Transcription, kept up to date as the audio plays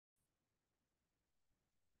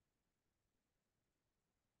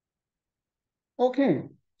Okay,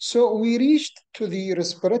 so we reached to the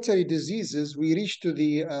respiratory diseases. We reached to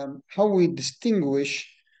the how we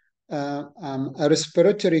distinguish a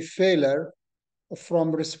respiratory failure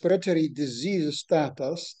from respiratory disease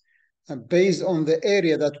status based on the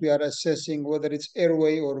area that we are assessing, whether it's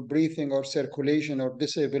airway or breathing or circulation or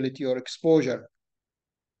disability or exposure.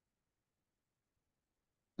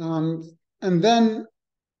 And then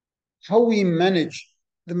how we manage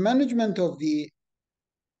the management of the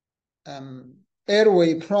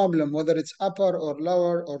airway problem, whether it's upper or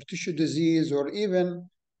lower or tissue disease or even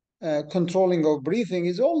controlling of breathing,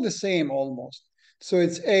 is all the same almost. So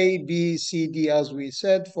it's A, B, C, D, as we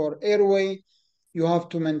said. For airway, you have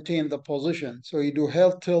to maintain the position. So you do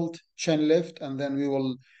head tilt, chin lift, and then we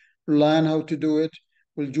will learn how to do it.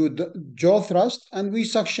 We'll do jaw thrust, and we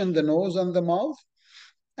suction the nose and the mouth.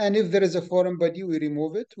 And if there is a foreign body, we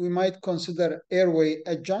remove it. We might consider airway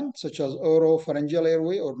adjunct, such as oropharyngeal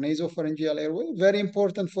airway or nasopharyngeal airway. Very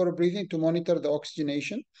important for breathing to monitor the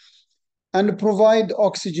oxygenation. And provide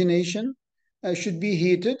oxygenation should be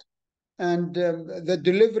heated. And the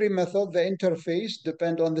delivery method, the interface,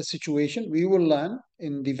 depend on the situation. We will learn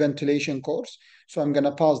in the ventilation course. So I'm going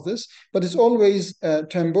to pass this. But it's always a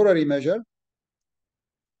temporary measure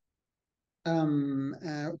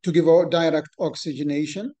to give direct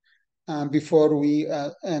oxygenation before we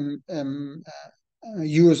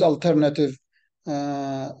use alternative,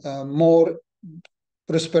 more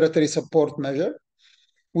respiratory support measure.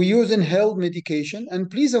 We use inhaled medication, and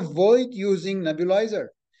please avoid using nebulizer.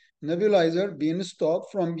 Nebulizer being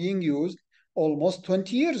stopped from being used almost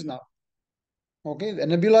 20 years now. Okay, the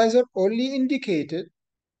nebulizer only indicated,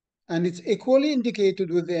 and it's equally indicated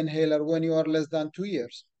with the inhaler when you are less than 2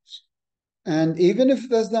 years. And even if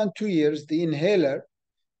less than 2 years, the inhaler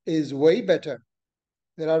is way better.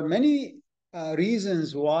 There are many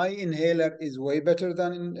reasons why inhaler is way better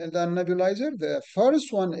than nebulizer. The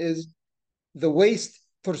first one is the waste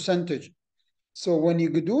percentage. So when you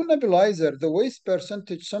do nebulizer, the waste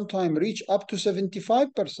percentage sometimes reach up to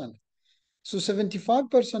 75%. So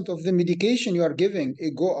 75% of the medication you are giving,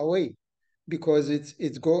 it go away because it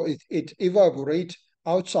evaporate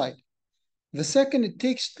outside. The second, it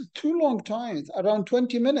takes too long time, around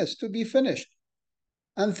 20 minutes to be finished.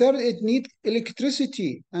 And third, it needs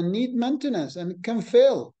electricity and need maintenance and it can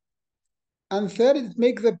fail. And third, it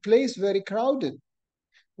makes the place very crowded.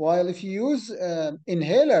 While if you use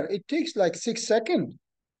inhaler, it takes like 6 seconds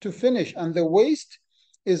to finish and the waste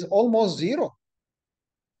is almost zero.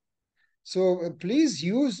 So please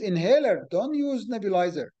use inhaler, don't use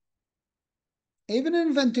nebulizer. Even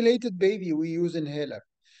in ventilated baby, we use inhaler.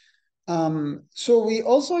 So we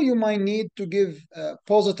also, you might need to give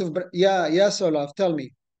positive, yes, Olaf, tell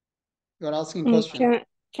me. You're asking question.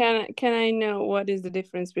 Can I know what is the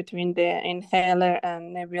difference between the inhaler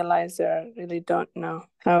and nebulizer? I really don't know.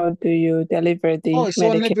 How do you deliver the So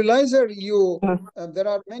medication? nebulizer, there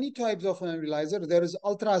are many types of nebulizer. There is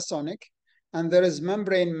ultrasonic, and there is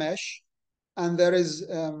membrane mesh, and there is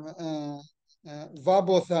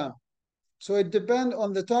vabotherm. So it depends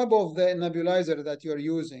on the type of the nebulizer that you're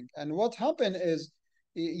using. And what happened is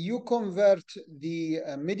you convert the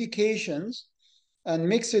medications and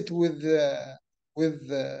mix it with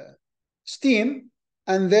steam,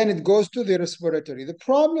 and then it goes to the respiratory. The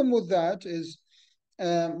problem with that is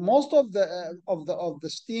most of the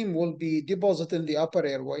steam will be deposited in the upper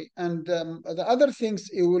airway, and the other things,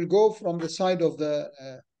 it will go from the side of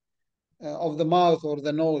the mouth or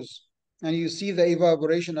the nose, and you see the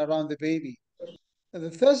evaporation around the baby. And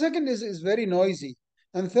the third second is very noisy,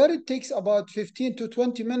 and third, it takes about 15 to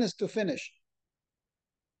 20 minutes to finish.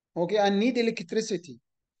 Okay, I need electricity.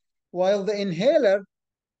 While the inhaler,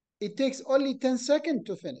 it takes only 10 seconds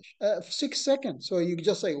to finish, 6 seconds. So you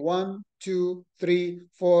just say 1, 2, 3,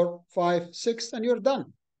 4, 5, 6, and you're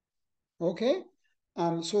done. Okay.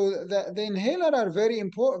 So the inhaler are very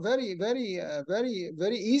important,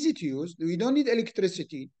 very easy to use. We don't need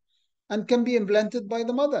electricity and can be implanted by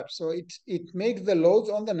the mother. So it makes the loads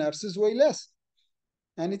on the nurses way less.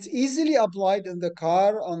 And it's easily applied in the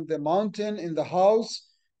car, on the mountain, in the house.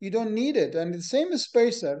 You don't need it. And the same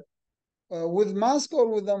spacer, with mask or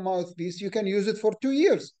with a mouthpiece, you can use it for 2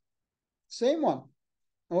 years. Same one.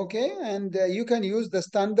 Okay, and you can use the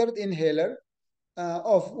standard inhaler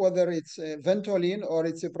of whether it's Ventolin or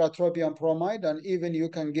it's a pratropium bromide, and even you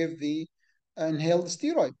can give the inhaled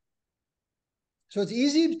steroid. So it's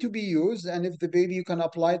easy to be used, and if the baby, you can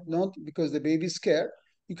apply it not because the baby is scared.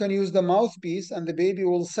 You can use the mouthpiece, and the baby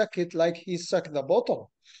will suck it like he sucked the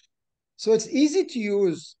bottle. So it's easy to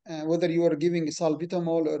use, whether you are giving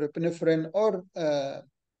salbutamol or epinephrine or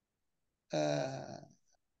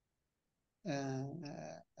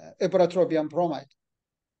ipratropium bromide.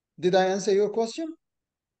 Did I answer your question?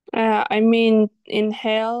 I mean,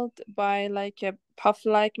 inhaled by like a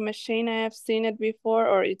puff-like machine. I have seen it before,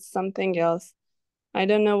 or it's something else. I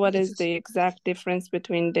don't know what is It's the exact difference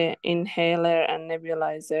between the inhaler and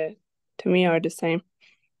nebulizer. To me, are the same.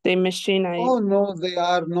 The machine I Oh no, they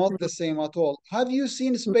are not the same at all. Have you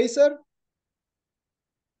seen spacer?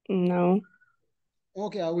 no.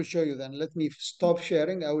 Okay, I will show you then. Let me stop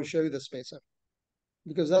sharing. I will show you the spacer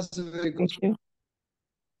because that's a very good. Thank you.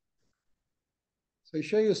 So I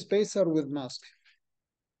show you spacer with mask,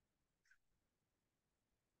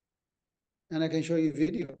 and I can show you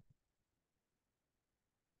video.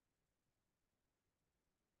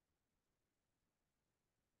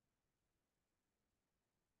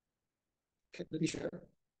 Okay, let me share.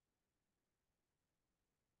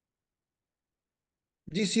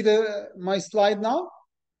 Do you see my slide now?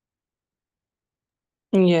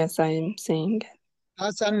 Yes, I am seeing.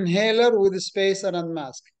 That's an inhaler with a spacer and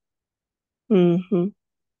mask. Mm-hmm.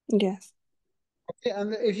 Yes. Okay,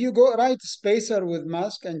 and if you go right spacer with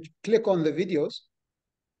mask and click on the videos,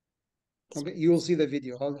 okay, you will see the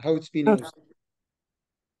video, how it's been Okay. used.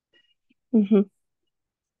 Mm-hmm.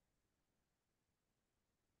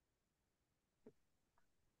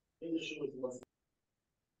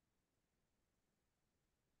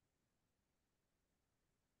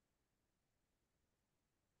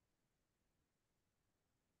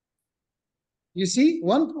 You see,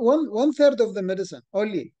 one third of the medicine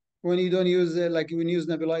only when you don't use like when you use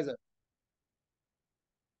nebulizer.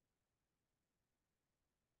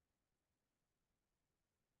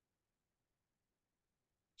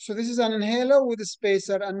 So this is an inhaler with a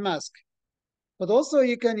spacer and mask, but also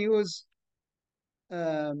you can use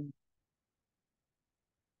um,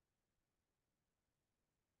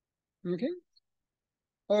 okay,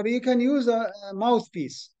 or you can use a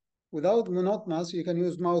mouthpiece without not mask. You can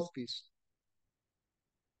use mouthpiece.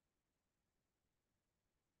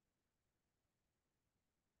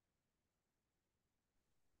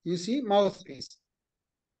 You see, mouthpiece.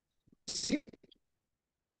 See,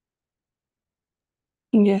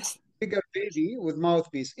 Yes. bigger baby with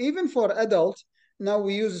mouthpiece. Even for adults, now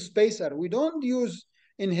we use a spacer. We don't use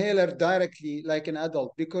inhaler directly like an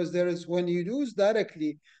adult because there is when you use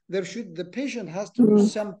directly, the patient has to do Mm.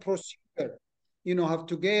 some procedure. You know, have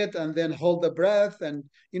to get and then hold the breath and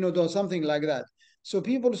do something like that. So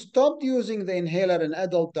people stopped using the inhaler in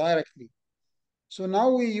adult directly. So now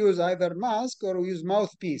we use either mask or we use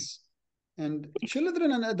mouthpiece. And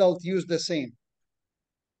children and adults use the same.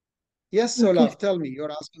 Yes, Okay. Solaf, tell me,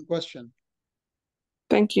 you're asking question.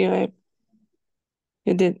 Thank you.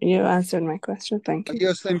 You answered my question. Thank you.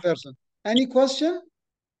 You're same person. Any question?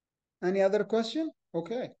 Any other question?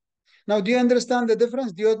 Okay. Now, do you understand the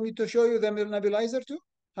difference? Do you want me to show you the nebulizer too?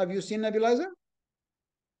 Have you seen nebulizer?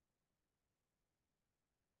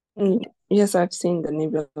 Yes, I've seen the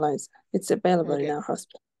nebulizer. It's available in Okay. our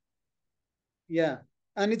hospital. Yeah.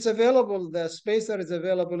 And it's available, the spacer is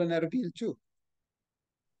available in Erbil too.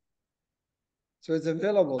 So it's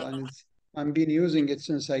available and I've been using it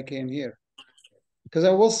since I came here. Because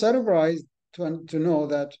I was surprised to know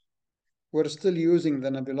that we're still using the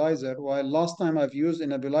nebulizer, while last time I've used a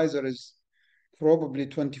nebulizer is probably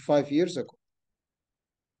 25 years ago.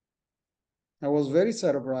 I was very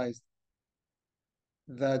surprised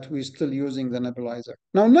that we're still using the nebulizer.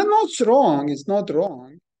 Now, not wrong, it's not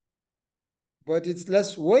wrong, but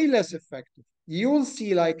it's way less effective. You'll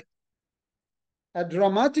see like a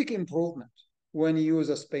dramatic improvement when you use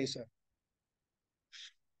a spacer.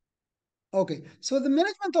 Okay, so the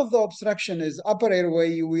management of the obstruction is upper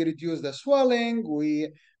airway. We reduce the swelling.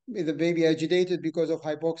 The baby agitated because of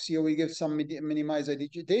hypoxia. We give some minimize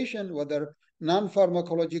agitation, whether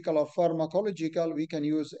non-pharmacological or pharmacological. We can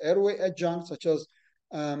use airway adjuncts such as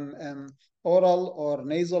um, um, oral or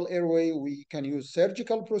nasal airway. We can use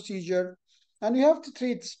surgical procedure. And we have to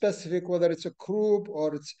treat specific, whether it's a croup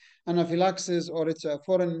or it's anaphylaxis or it's a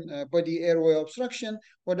foreign body airway obstruction,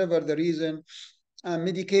 whatever the reason.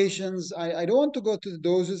 Medications, I don't want to go to the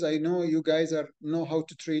doses. I know you guys know how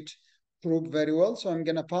to treat croup very well, so I'm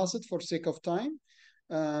gonna pass it for sake of time.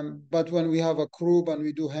 But when we have a croup and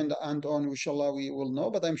we do hand on, inshallah, we will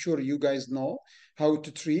know. But I'm sure you guys know how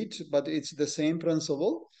to treat, but it's the same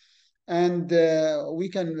principle. And we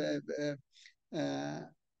can.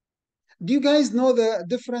 Do you guys know the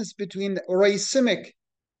difference between racemic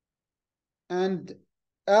and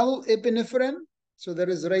L-epinephrine? So there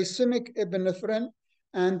is racemic epinephrine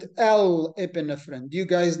and L-epinephrine. Do you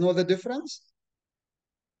guys know the difference?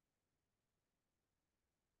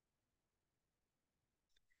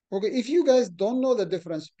 Okay, if you guys don't know the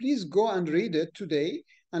difference, please go and read it today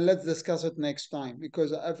and let's discuss it next time,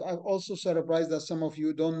 because I've also surprised that some of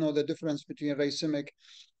you don't know the difference between racemic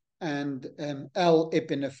and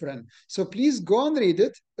L-epinephrine. So please go and read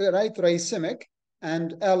it, write racemic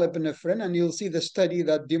and L-epinephrine, and you'll see the study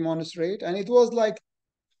that demonstrate. And it was like,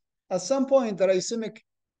 at some point, the racemic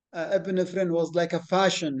epinephrine was like a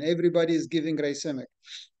fashion. Everybody is giving racemic.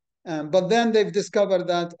 But then they've discovered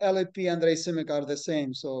that LAP and racemic are the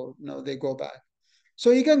same, so no, they go back.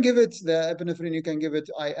 So you can give it the epinephrine, you can give it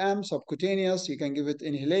IM, subcutaneous, you can give it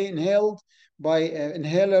inhaled by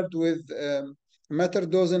inhaler with metered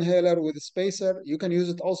dose inhaler with spacer. You can use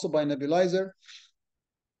it also by nebulizer.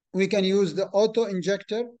 We can use the auto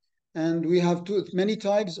injector, and we have many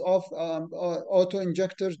types of auto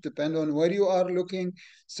injectors, depend on where you are looking.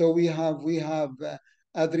 So we have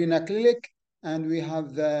adrenacrylic, and we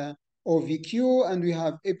have the OVQ, and we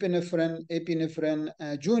have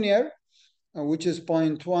epinephrine junior, which is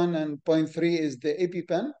 0.1, and 0.3 is the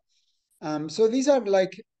EpiPen. So these are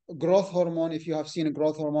like growth hormone. If you have seen a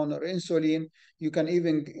growth hormone or insulin, you can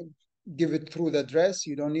even give it through the dress.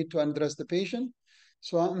 You don't need to undress the patient.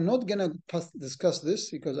 So I'm not gonna discuss this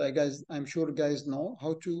because I'm sure guys know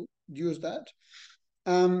how to use that.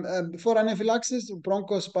 For anaphylaxis,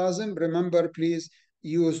 bronchospasm, remember, please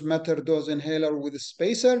use metered dose inhaler with a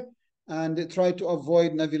spacer and try to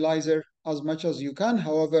avoid nebulizer as much as you can.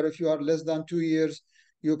 However, if you are less than 2 years,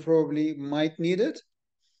 you probably might need it.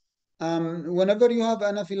 Whenever you have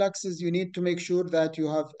anaphylaxis, you need to make sure that you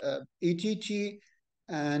have ETT,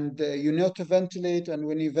 and you need to ventilate. And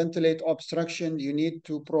when you ventilate obstruction, you need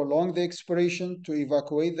to prolong the expiration to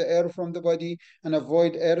evacuate the air from the body and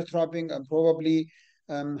avoid air trapping and probably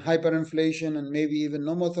hyperinflation and maybe even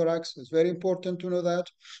pneumothorax. It's very important to know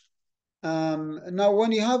that. Now,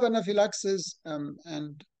 when you have anaphylaxis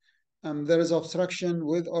and there is obstruction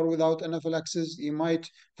with or without anaphylaxis, you might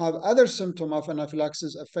have other symptom of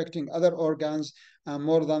anaphylaxis affecting other organs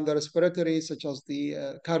more than the respiratory, such as the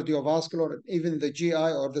cardiovascular, even the GI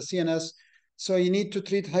or the CNS. So you need to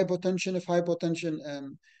treat hypotension if hypotension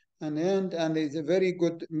and there's a very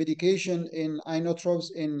good medication in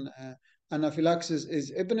inotropes in anaphylaxis is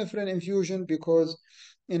epinephrine infusion, because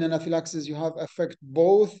in anaphylaxis you have affect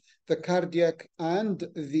both the cardiac and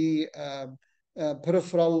the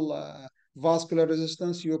peripheral vascular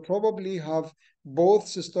resistance. You probably have both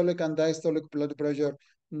systolic and diastolic blood pressure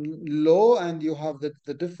low, and you have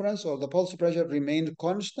the difference, or the pulse pressure remained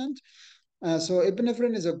constant. So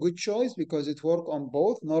epinephrine is a good choice because it works on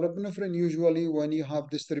both. Norepinephrine usually when you have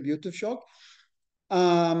distributive shock.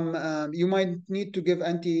 You might need to give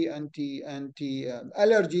anti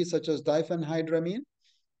allergy such as diphenhydramine.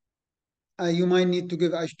 You might need to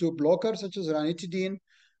give H2 blocker such as ranitidine.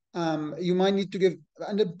 You might need to give,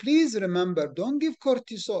 and please remember, don't give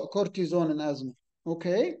cortisone in asthma,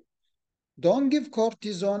 okay? Don't give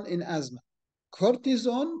cortisone in asthma.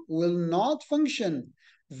 Cortisone will not function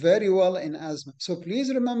very well in asthma. So please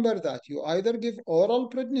remember that. You either give oral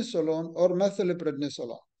prednisolone or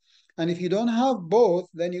methylprednisolone. And if you don't have both,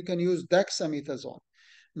 then you can use dexamethasone.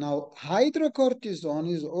 Now, hydrocortisone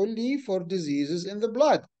is only for diseases in the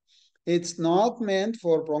blood. It's not meant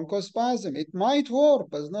for bronchospasm. It might work,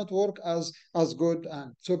 but it's not work as good.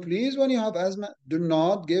 And so please, when you have asthma, do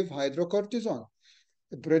not give hydrocortisone.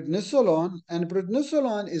 Prednisolone, and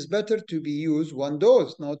prednisolone is better to be used 1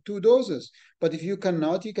 dose, not 2 doses. But if you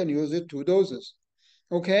cannot, you can use it 2 doses.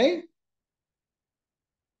 Okay?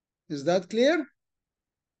 Is that clear?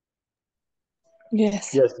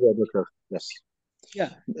 Yes. Yes, yeah, doctor. Yes. Yeah.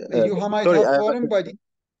 You might Sorry, have foreign body.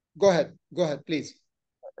 Go ahead, please.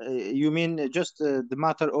 you mean just the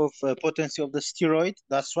matter of potency of the steroid?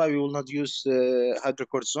 That's why we will not use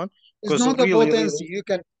hydrocortisone It's because not the really, potency.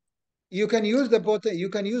 really. You can use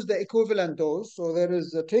the equivalent dose. So there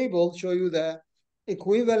is a table show you the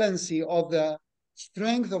equivalency of the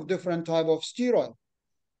strength of different type of steroid.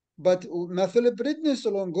 But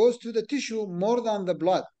methylprednisolone goes to the tissue more than the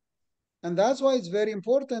blood. And that's why it's very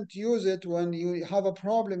important to use it when you have a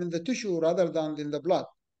problem in the tissue rather than in the blood.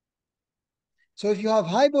 So if you have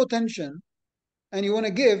hypotension and you want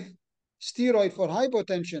to give steroid for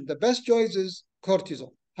hypotension, the best choice is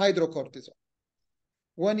cortisone, hydrocortisone.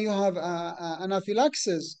 When you have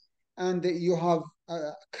anaphylaxis and you have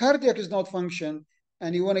cardiac is not function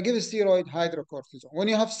and you want to give a steroid, hydrocortisone. When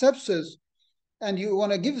you have sepsis and you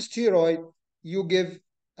want to give steroid, you give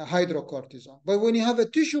hydrocortisone. But when you have a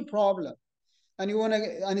tissue problem and you want to,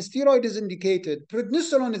 and steroid is indicated,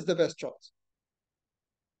 prednisolone is the best choice.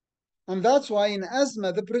 And that's why in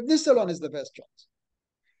asthma, the prednisolone is the best choice.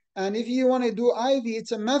 And if you want to do IV,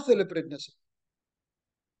 it's a methylprednisolone.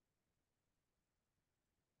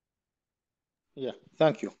 Yeah,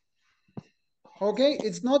 thank you. Okay,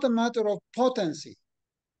 it's not a matter of potency.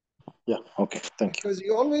 Yeah, okay, thank you. Because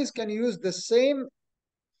you always can use the same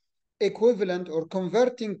equivalent or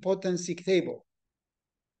converting potency table.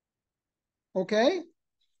 Okay?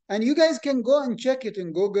 And you guys can go and check it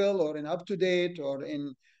in Google or in UpToDate or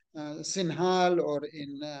in Sinhal or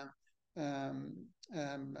in um,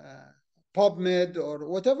 PubMed or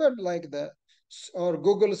whatever, like the, or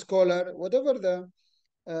Google Scholar, whatever the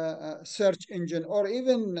search engine, or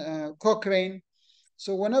even Cochrane.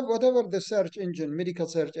 So whenever, whatever the search engine, medical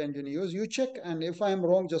search engine you use, you check, and if I'm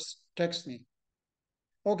wrong, just text me.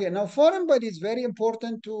 Okay, now foreign body is very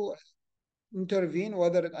important to intervene,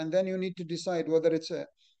 whether, and then you need to decide whether it's a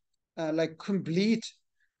like complete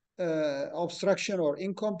obstruction or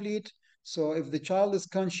incomplete. So if the child is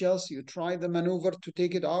conscious, you try the maneuver to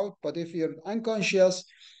take it out. But if you're unconscious,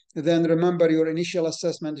 then remember your initial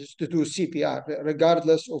assessment is to do CPR,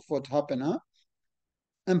 regardless of what happened. Huh?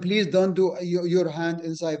 And please don't do your hand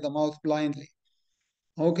inside the mouth blindly.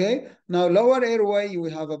 Okay, now lower airway, you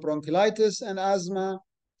have a bronchiolitis and asthma.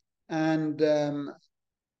 And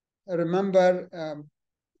remember,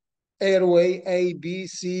 airway A, B,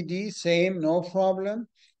 C, D, same, no problem,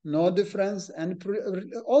 no difference. And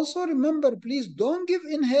also remember, please don't give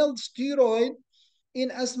inhaled steroid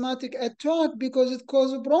in asthmatic attack because it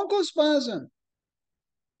causes bronchospasm.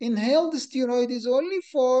 Inhaled steroid is only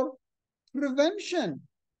for prevention.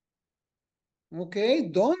 Okay,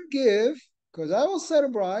 don't give, because I was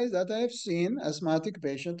surprised that I have seen asthmatic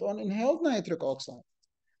patient on inhaled nitric oxide,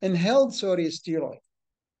 inhaled, sorry, steroid.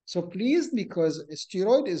 So please, because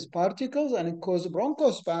steroid is particles and it causes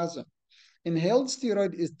bronchospasm. Inhaled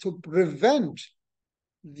steroid is to prevent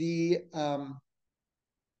the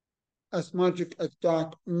asthmatic attack,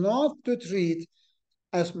 not to treat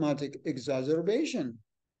asthmatic exacerbation.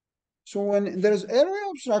 So when there's airway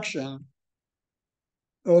obstruction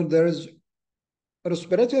or there's a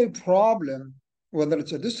respiratory problem, whether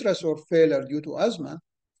it's a distress or failure due to asthma,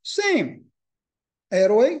 same.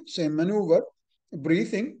 Airway, same maneuver.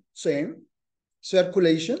 Breathing, same.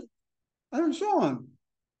 Circulation, and so on.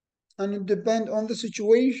 And it depends on the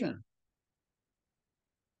situation.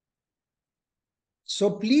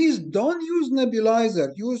 So please don't use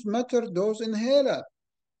nebulizer. Use metered dose inhaler.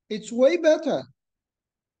 It's way better.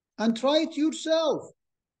 And try it yourself.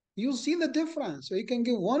 You'll see the difference. So you can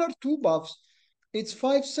give 1 or 2 puffs. It's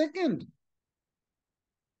 5 seconds.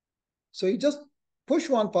 So you just push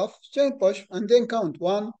 1 puff, stay push, and then count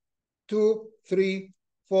 1, 2, 3,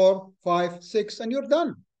 4, 5, 6, and you're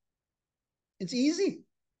done. It's easy.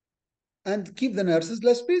 And keep the nurses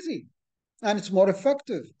less busy. And it's more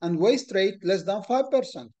effective. And waste rate less than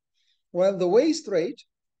 5%. Well, the waste rate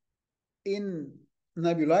in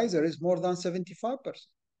nebulizer is more than 75%.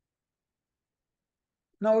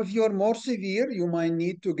 Now, if you're more severe, you might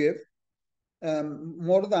need to give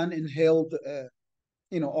more than inhaled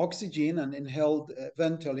oxygen and inhaled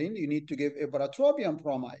Ventolin. You need to give ipratropium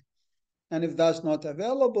bromide. And if that's not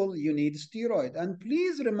available, you need steroid. And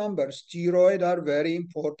please remember, steroids are very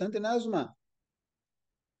important in asthma.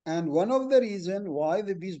 And one of the reasons why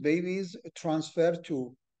these babies transfer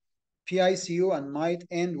to PICU and might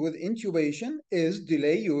end with intubation is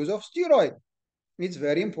delay use of steroid. It's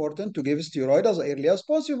very important to give steroid as early as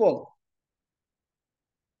possible.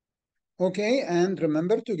 Okay, and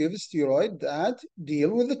remember to give steroid that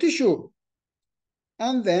deal with the tissue.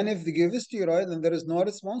 And then if they give steroid and there is no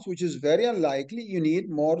response, which is very unlikely, you need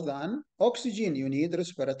more than oxygen. You need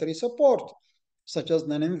respiratory support, such as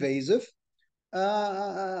non-invasive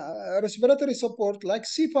respiratory support like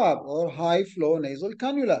CPAP or high-flow nasal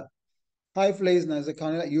cannula. High-flow nasal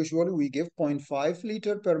cannula, usually we give 0.5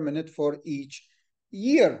 liter per minute for each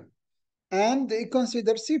year. And they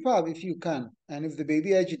consider CPAP if you can. And if the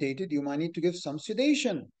baby agitated, you might need to give some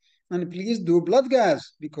sedation. And please do blood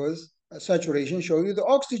gas because saturation shows you the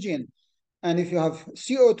oxygen. And if you have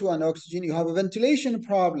CO2 and oxygen, you have a ventilation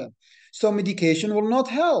problem. So medication will not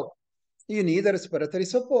help. You need a respiratory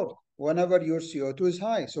support whenever your CO2 is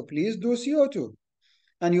high. So please do CO2.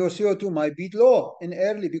 And your CO2 might be low in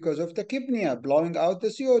early because of tachypnea, blowing out the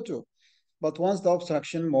CO2. But once the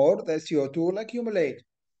obstruction more, the CO2 will accumulate.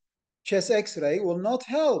 Chest X-ray will not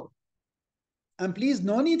help. And please,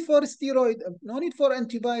 no need for steroid, no need for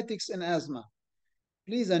antibiotics in asthma.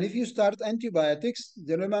 Please, and if you start antibiotics,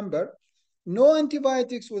 then remember, no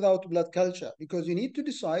antibiotics without blood culture, because you need to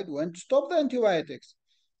decide when to stop the antibiotics.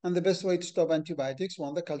 And the best way to stop antibiotics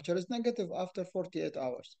when the culture is negative after 48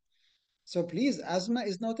 hours. So please, asthma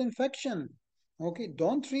is not infection. Okay,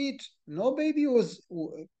 don't treat, no baby was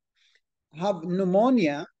have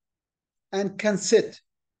pneumonia and can sit.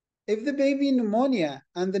 If the baby pneumonia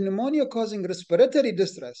and the pneumonia causing respiratory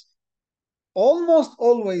distress, almost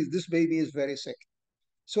always this baby is very sick.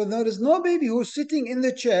 So there is no baby who's sitting in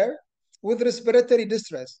the chair with respiratory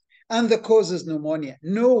distress and the cause is pneumonia.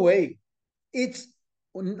 No way. It's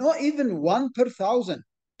not even 1 per 1,000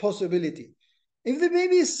 possibility. If the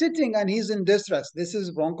baby is sitting and he's in distress, this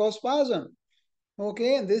is bronchospasm.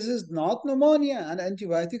 Okay, and this is not pneumonia, and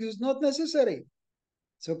antibiotics is not necessary.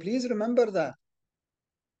 So please remember that.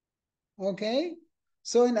 Okay,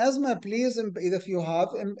 so in asthma, please, if you have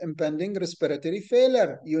impending respiratory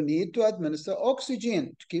failure, you need to administer oxygen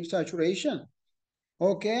to keep saturation.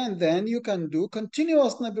 Okay, and then you can do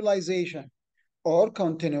continuous nebulization or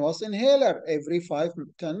continuous inhaler every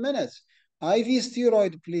 5-10 minutes. IV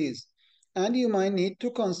steroid, please. And you might need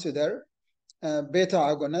to consider beta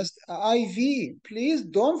agonist IV. Please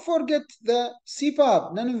don't forget the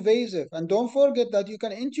CPAP, non-invasive, and don't forget that you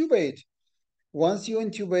can intubate. Once you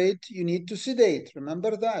intubate, you need to sedate.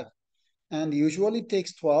 Remember that. And usually it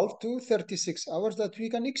takes 12 to 36 hours that we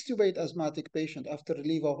can extubate asthmatic patient after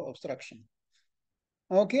relief of obstruction.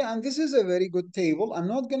 Okay, and this is a very good table. I'm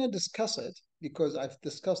not going to discuss it because I've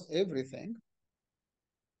discussed everything.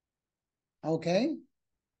 Okay.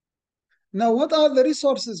 Now, what are the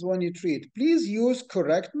resources when you treat? Please use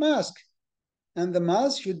correct mask. And the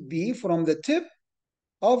mask should be from the tip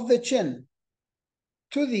of the chin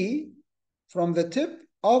to the, from the tip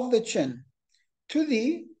of the chin to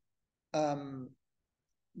the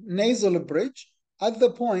nasal bridge at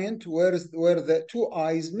the point where the two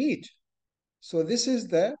eyes meet. So this is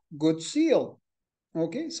the good seal.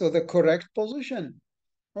 Okay, so the correct position.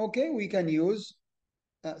 Okay, we can use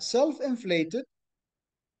self-inflated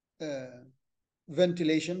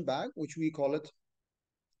ventilation bag, which we call it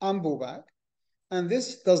ambu bag. And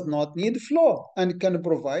this does not need flow and can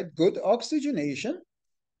provide good oxygenation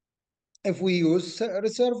if we use a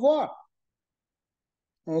reservoir.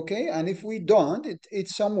 Okay, and if we don't, it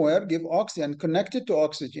somewhere give oxygen, connected to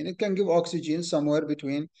oxygen. It can give oxygen somewhere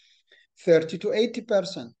between 30 to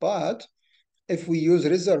 80%. But if we use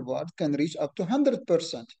reservoir, it can reach up to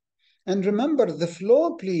 100%. And remember, the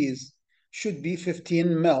flow, please, should be 15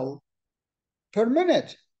 ml per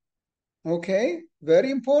minute. Okay, very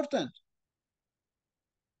important.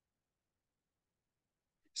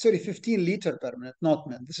 Sorry, 15 liter per minute, not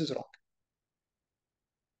ml. This is wrong.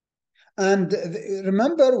 And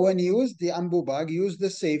remember, when you use the ambu bag, use the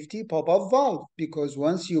safety pop-up valve, because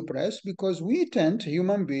once you press, because we tend,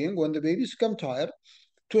 human being, when the babies come tired,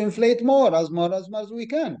 to inflate more as we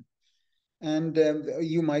can. And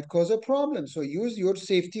you might cause a problem. So use your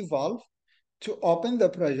safety valve to open the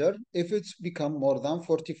pressure if it's become more than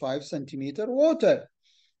 45 centimeter water.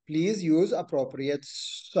 Please use appropriate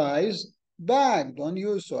size bag. Don't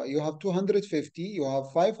use, so you have 250, you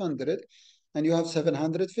have 500, and you have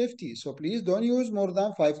 750. So please don't use more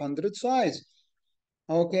than 500 size.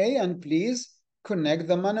 Okay, and please connect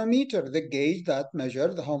the manometer, the gauge that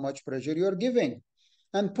measures how much pressure you're giving.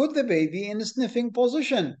 And put the baby in a sniffing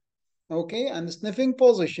position. Okay, and sniffing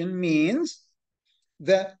position means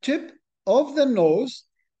the tip of the nose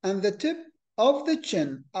and the tip of the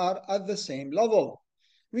chin are at the same level.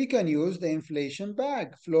 We can use the inflation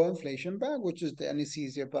bag, flow inflation bag, which is the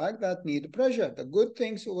anesthesia bag that need pressure. The good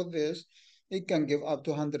things with this, it can give up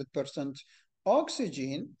to 100%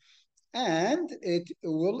 oxygen, and it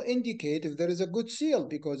will indicate if there is a good seal,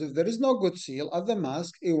 because if there is no good seal at the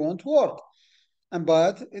mask, it won't work.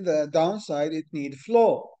 But the downside, it needs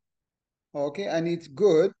flow. Okay, and it's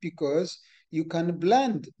good because you can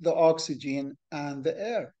blend the oxygen and the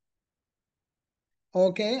air.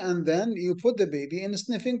 Okay, and then you put the baby in a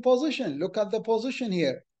sniffing position. Look at the position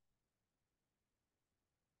here.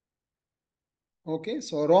 Okay,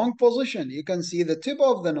 so wrong position. You can see the tip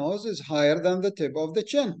of the nose is higher than the tip of the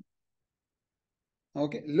chin.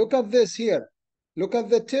 Okay, look at this here. Look at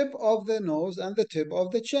the tip of the nose and the tip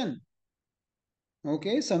of the chin.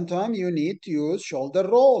 Okay, sometimes you need to use shoulder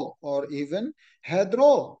roll or even head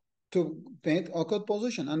roll to paint a good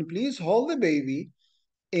position. And please hold the baby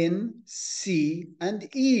in C and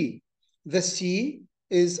E. The C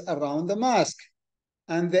is around the mask,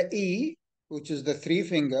 and the E, which is the 3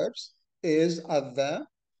 fingers, is at the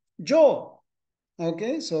jaw.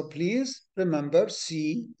 Okay, so please remember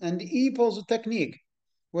C and E pose technique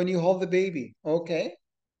when you hold the baby. Okay.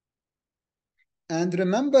 And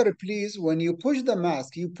remember, please, when you push the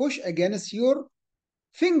mask, you push against your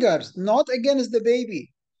fingers, not against the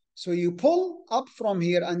baby. So you pull up from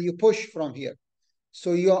here and you push from here.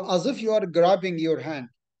 So you're as if you are grabbing your hand.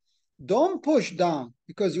 Don't push down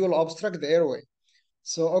because you will obstruct the airway.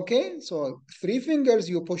 So, okay, so 3 fingers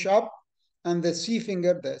you push up, and the C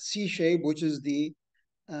finger, the C shape, which is the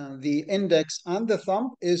the index and the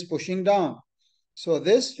thumb is pushing down. So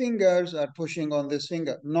these fingers are pushing on this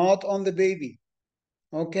finger, not on the baby.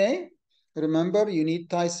 Okay? Remember, you need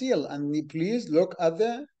thigh seal, and please look at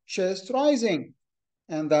the chest rising.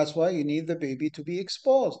 And that's why you need the baby to be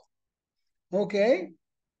exposed. Okay?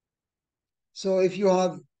 So if you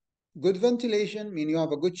have good ventilation, mean you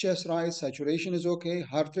have a good chest rise, saturation is okay,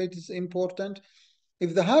 heart rate is important.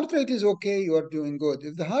 If the heart rate is okay, you are doing good.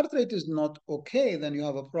 If the heart rate is not okay, then you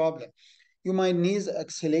have a problem. You might need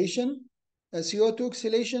exhalation, CO2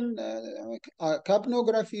 exhalation,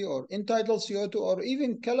 capnography, or end-tidal CO2, or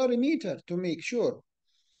even calorimeter to make sure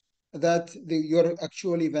that you're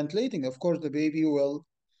actually ventilating. Of course, the baby will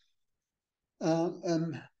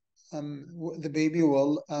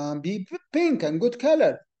be pink and good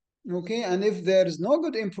color. Okay, and if there is no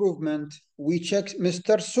good improvement, we check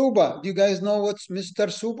Mr. Suba. Do you guys know what's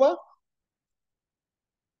Mr. Suba?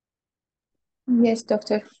 Yes,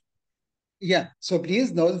 doctor. Yeah, so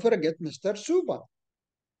please don't forget Mr. Suba.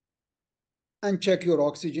 And check your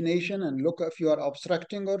oxygenation and look if you are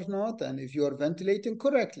obstructing or not, and if you are ventilating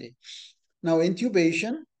correctly. Now,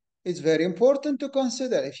 intubation is very important to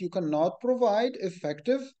consider. If you cannot provide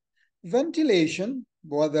effective ventilation,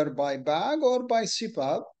 whether by bag or by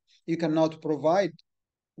CPAP, you cannot provide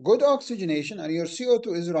good oxygenation and your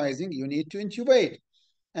CO2 is rising, you need to intubate.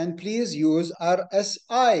 And please use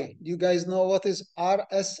RSI. Do you guys know what is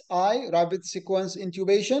RSI, rapid sequence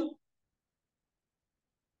intubation?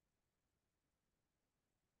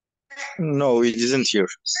 No, we didn't hear.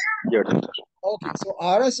 Doctor. Okay, so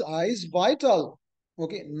RSI is vital.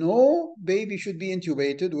 Okay, no baby should be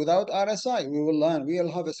intubated without RSI. We will learn. We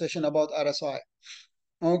will have a session about RSI.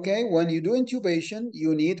 Okay, when you do intubation,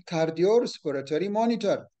 you need cardiorespiratory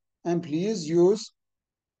monitor. And please use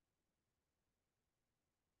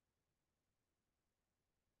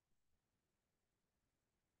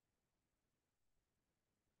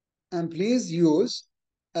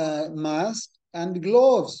mask and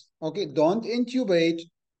gloves. Okay, don't intubate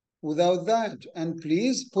without that. And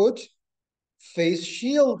please put face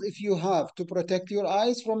shield if you have to protect your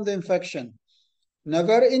eyes from the infection.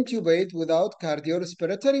 Never intubate without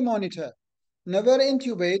cardiorespiratory monitor. Never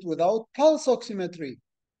intubate without pulse oximetry.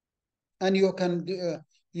 And you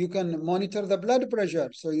can monitor the blood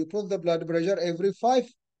pressure. So you put the blood pressure every 5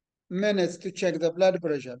 minutes to check the blood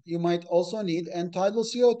pressure. You might also need end-tidal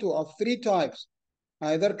CO2 of 3 types,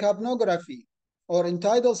 either capnography or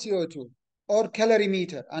end-tidal CO2 or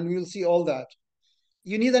calorimeter, and we'll see all that.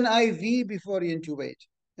 You need an IV before you intubate.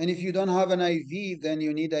 And if you don't have an IV, then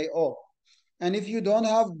you need AO. And if you don't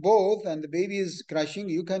have both and the baby is crashing,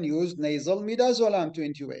 you can use nasal midazolam to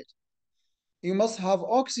intubate. You must have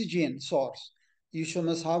oxygen source.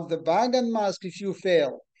 Must have the bag and mask if you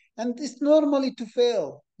fail. And it's normally to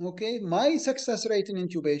fail, okay? My success rate in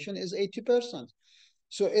intubation is 80%.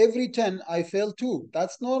 So every 10, I fail 2.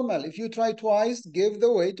 That's normal. If you try twice, give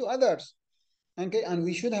the way to others. Okay, and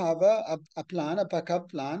we should have a plan, a backup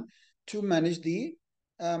plan to manage the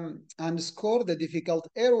and score the difficult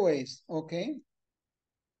airways, okay?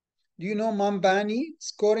 Do you know Mambani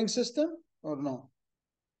scoring system or no?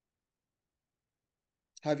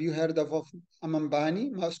 Have you heard of a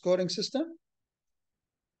Mambani scoring system?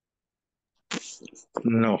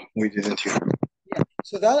 No, we didn't hear. Yeah.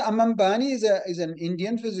 So that Mambani is an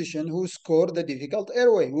Indian physician who scored the difficult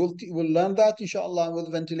airway. We'll learn that inshallah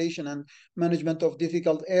with ventilation and management of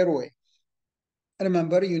difficult airway.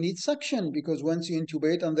 Remember, you need suction because once you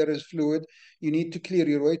intubate and there is fluid, you need to clear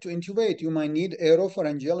your way to intubate. You might need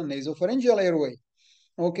aeropharyngeal and nasopharyngeal airway.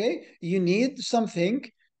 Okay, you need something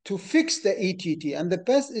to fix the ETT, and the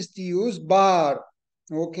best is to use bar.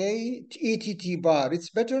 Okay, ETT bar.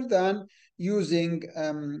 It's better than using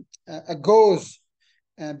a gauze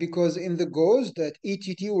because in the gauze that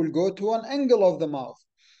ETT will go to an angle of the mouth.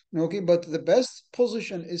 Okay, but the best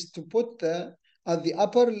position is to put at the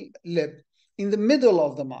upper lip in the middle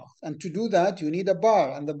of the mouth. And to do that, you need a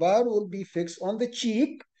bar, and the bar will be fixed on the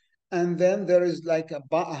cheek, and then there is like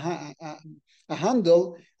a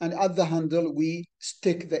handle, and at the handle we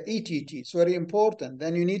stick the ETT. It's very important.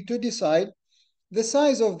 Then you need to decide the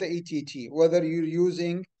size of the ETT, whether you're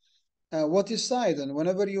using what is size, and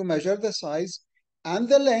whenever you measure the size and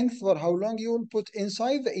the length for how long you will put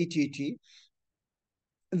inside the ETT,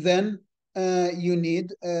 then you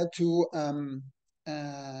need to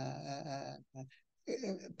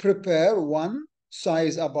prepare one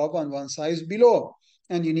size above and one size below.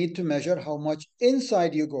 And you need to measure how much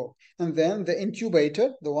inside you go. And then the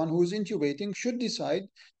intubator, the one who's intubating, should decide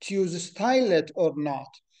to use a stylet or not.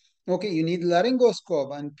 Okay, you need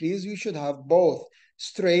laryngoscope, and please, you should have both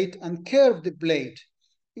straight and curved blade.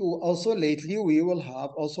 also lately we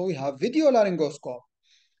have video laryngoscope.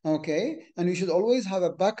 Okay, and we should always have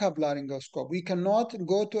a backup laryngoscope. We cannot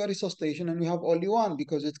go to a resuscitation and we have only one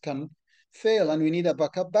because it can fail, and we need a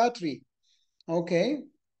backup battery. Okay,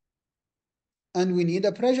 and we need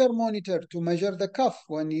a pressure monitor to measure the cuff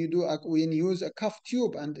when you use a cuff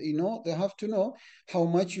tube, and they have to know how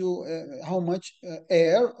much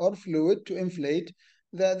air or fluid to inflate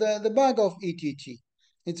the bag of ETT.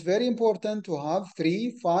 It's very important to have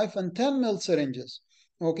 3, 5, and 10 ml syringes.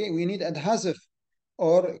 Okay, we need adhesive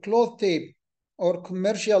or cloth tape or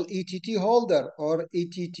commercial ETT holder or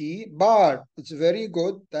ETT bar. It's very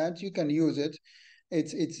good that you can use it.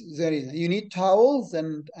 It's very, you need towels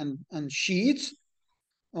and sheets.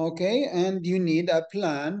 Okay, and you need a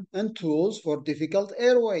plan and tools for difficult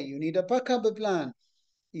airway. You need a backup plan.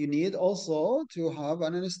 You need also to have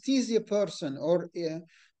an anesthesia person or a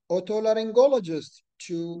otolaryngologist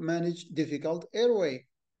to manage difficult airway.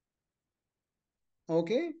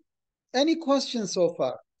 Okay, any questions so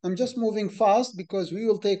far? I'm just moving fast because we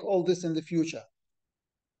will take all this in the future.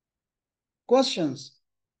 Questions?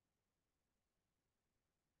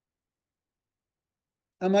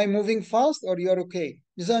 Am I moving fast or you're okay?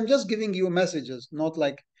 Because I'm just giving you messages, not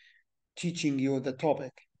like teaching you the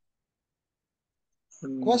topic.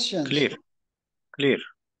 Questions? Clear.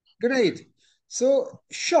 Great. So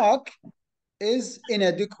shock is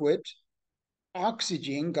inadequate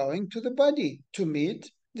oxygen going to the body to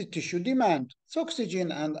meet the tissue demand. It's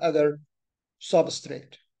oxygen and other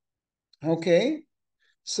substrate. Okay.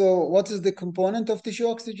 So what is the component of tissue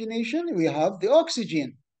oxygenation? We have the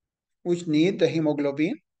oxygen, which need the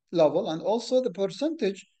hemoglobin level and also the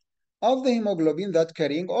percentage of the hemoglobin that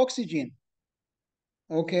carrying oxygen.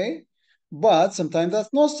 Okay. But sometimes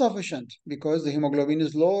that's not sufficient because the hemoglobin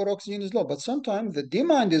is low or oxygen is low. But sometimes the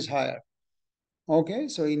demand is higher. Okay,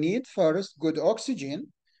 so you need first good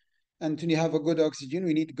oxygen. And to have a good oxygen,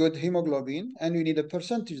 we need good hemoglobin, and we need a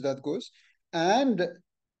percentage that goes. And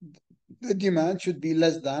the demand should be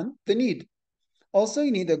less than the need. Also,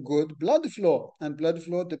 you need a good blood flow, and blood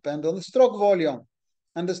flow depends on the stroke volume.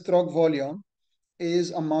 And the stroke volume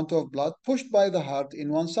is amount of blood pushed by the heart in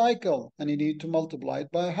one cycle, and you need to multiply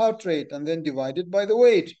it by heart rate and then divide it by the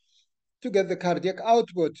weight to get the cardiac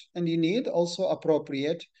output. And you need also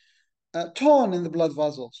appropriate tone in the blood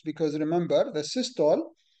vessels, because remember, the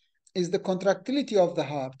systole is the contractility of the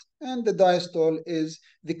heart, and the diastole is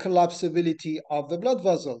the collapsibility of the blood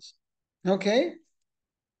vessels. Okay?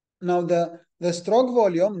 Now the stroke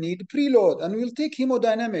volume need preload, and we'll take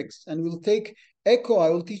hemodynamics, and we'll take echo. I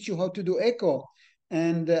will teach you how to do echo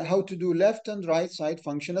and how to do left and right side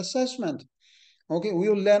function assessment. Okay, we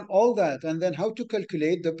will learn all that, and then how to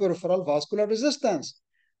calculate the peripheral vascular resistance.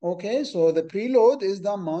 Okay, so the preload is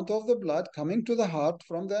the amount of the blood coming to the heart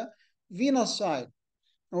from the venous side.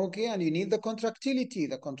 Okay, and you need the contractility.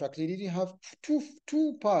 The contractility have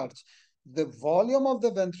two parts: the volume of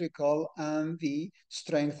the ventricle and the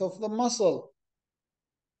strength of the muscle.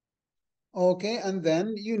 Okay, and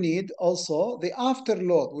then you need also the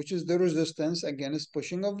afterload, which is the resistance against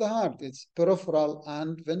pushing of the heart. It's peripheral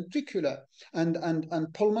and ventricular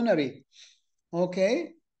and pulmonary.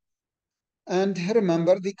 Okay, and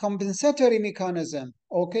remember the compensatory mechanism.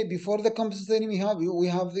 Okay, before the compensatory we have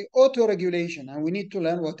the autoregulation, and we need to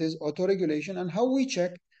learn what is autoregulation and how we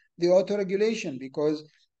check the autoregulation, because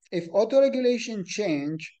if autoregulation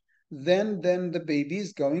change, then the baby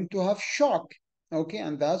is going to have shock. Okay,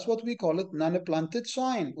 and that's what we call it non-implanted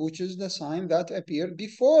sign, which is the sign that appeared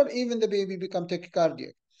before even the baby become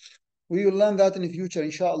tachycardiac. We will learn that in the future,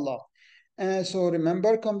 inshallah. So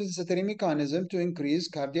remember, compensatory mechanism to increase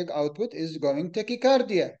cardiac output is going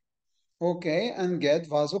tachycardia. Okay, and get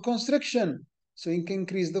vasoconstriction. So you can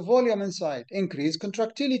increase the volume inside, increase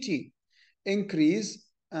contractility, increase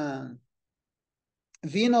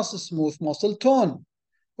venous smooth muscle tone.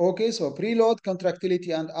 Okay, so preload,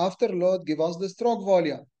 contractility, and afterload give us the stroke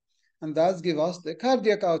volume, and that give us the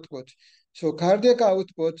cardiac output. So cardiac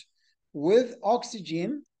output with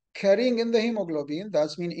oxygen carrying in the hemoglobin,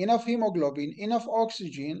 that's mean enough hemoglobin, enough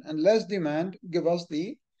oxygen, and less demand give us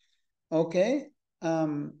the, okay,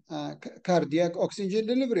 cardiac oxygen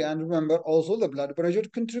delivery. And remember also the blood pressure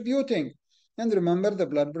contributing. And remember the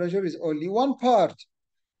blood pressure is only one part.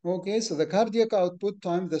 Okay, so the cardiac output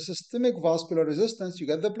times the systemic vascular resistance, you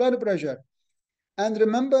get the blood pressure. And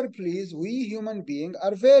remember, please, we human beings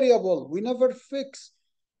are variable. We never fix.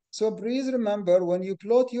 So please remember, when you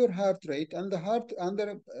plot your heart rate and the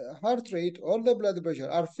heart rate or the blood pressure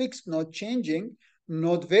are fixed, not changing,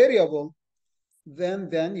 not variable,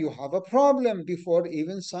 then you have a problem before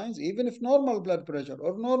even signs, even if normal blood pressure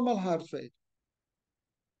or normal heart rate.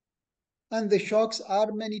 And the shocks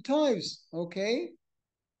are many types, okay?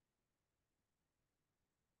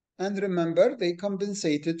 And remember, they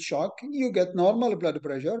compensated shock. You get normal blood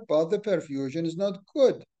pressure, but the perfusion is not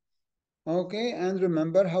good. Okay, and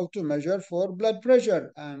remember how to measure for blood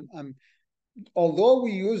pressure. Although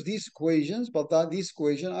we use these equations, but these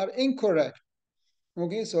equations are incorrect.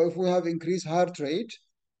 Okay, so if we have increased heart rate,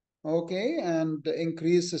 okay, and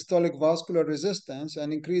increased systolic vascular resistance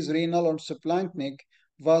and increased renal or subplanchnic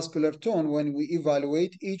vascular tone, when we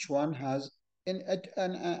evaluate, each one has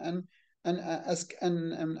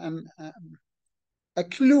a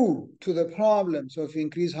clue to the problem. So if you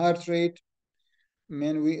increase heart rate,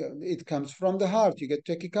 it comes from the heart. You get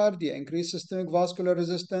tachycardia. Increased systemic vascular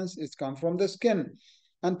resistance, it's come from the skin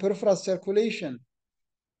and peripheral circulation.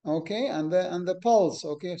 Okay, and the pulse.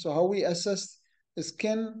 Okay, so how we assess the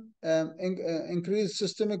skin increased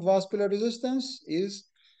systemic vascular resistance is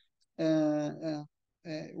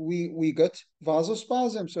we get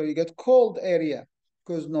vasospasm. So you get cold area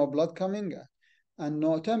because no blood coming and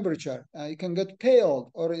no temperature. You can get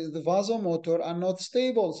pale, or the vasomotor are not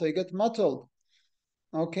stable, so you get mottled.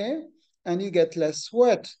 Okay, and you get less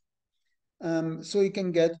sweat. So you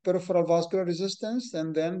can get peripheral vascular resistance,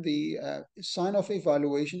 and then the sign of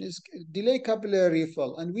evaluation is delayed capillary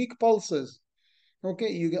refill and weak pulses.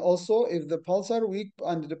 Okay, you get also, if the pulses are weak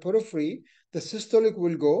under the periphery, the systolic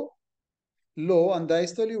will go low and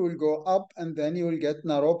diastolic will go up, and then you will get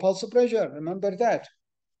narrow pulse pressure. Remember that.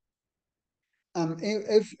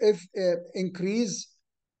 If increase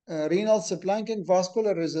renal subplanchnic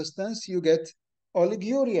vascular resistance, you get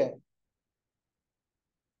oliguria.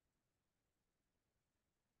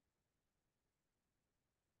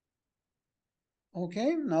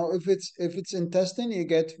 Okay, now if it's intestine, you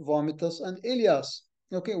get vomitus and ileus.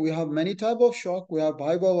 Okay, we have many type of shock. We have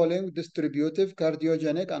hypovolemic, distributive,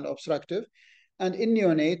 cardiogenic, and obstructive. And in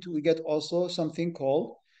neonate, we get also something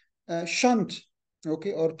called shunt,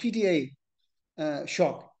 okay, or PDA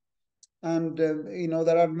shock. And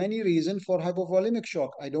there are many reasons for hypovolemic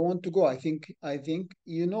shock. I don't want to go. I think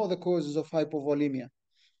you know the causes of hypovolemia.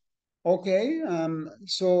 Okay,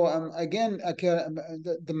 again,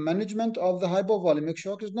 the management of the hypovolemic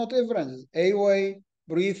shock is not different. Airway,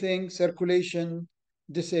 breathing, circulation,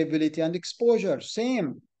 disability, and exposure,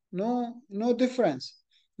 same. No difference.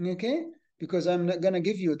 Okay, because I'm not gonna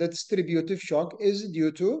give you that distributive shock is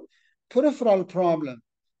due to peripheral problem.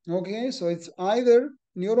 Okay, so it's either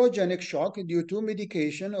neurogenic shock due to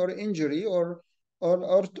medication or injury or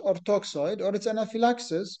toxoid, or it's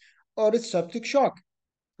anaphylaxis, or it's septic shock.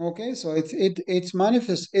 Okay, so it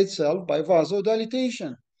manifests itself by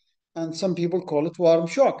vasodilatation, and some people call it warm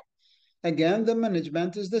shock. Again, the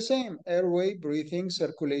management is the same: airway, breathing,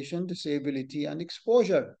 circulation, disability, and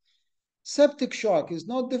exposure. Septic shock is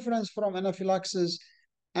no different from anaphylaxis,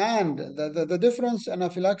 and the difference,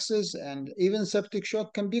 anaphylaxis and even septic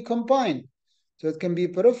shock, can be combined. So it can be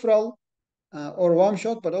peripheral or warm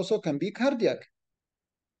shock, but also can be cardiac.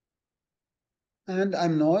 And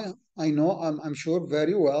I'm sure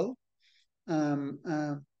very well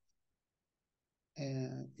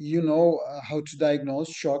you know how to diagnose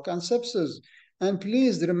shock and sepsis. And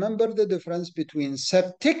please remember the difference between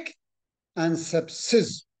septic and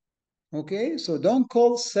sepsis. Okay, so don't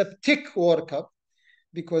call septic workup,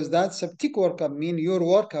 because that septic workup means your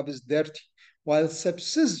workup is dirty, while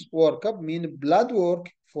sepsis workup means blood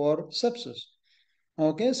work for sepsis.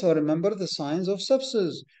 Okay, so remember the signs of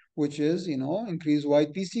sepsis, which is, increased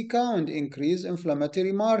white PC count, increased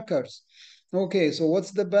inflammatory markers. Okay, so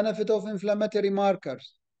what's the benefit of inflammatory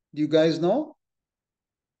markers? Do you guys know?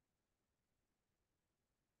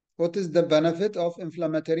 What is the benefit of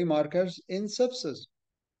inflammatory markers in sepsis?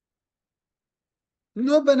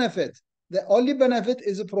 No benefit. The only benefit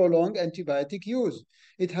is a prolonged antibiotic use.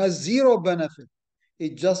 It has zero benefit.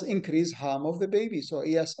 It just increases harm of the baby. So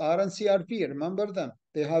ESR and CRP, remember them.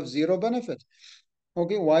 They have zero benefit.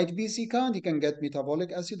 Okay, white BC count, you can get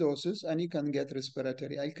metabolic acidosis and you can get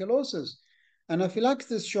respiratory alkalosis.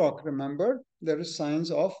 Anaphylaxis shock, remember, there is signs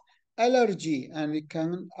of allergy, and it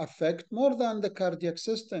can affect more than the cardiac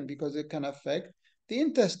system, because it can affect the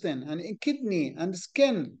intestine and kidney and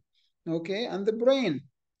skin, okay, and the brain.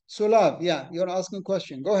 So, love, yeah, you're asking a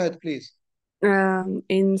question. Go ahead, please.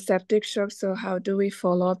 In septic shock, so how do we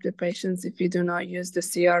follow up the patients if you do not use the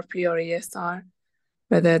CRP or ESR?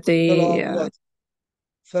 Whether they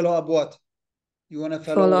follow up what? You want to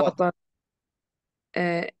follow what? Up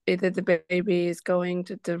either the baby is going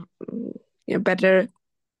to the better,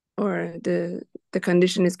 or the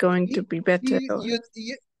condition is going to be better.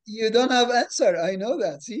 You don't have answer. I know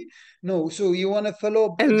that. See, no. So you want to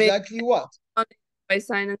follow up exactly what? By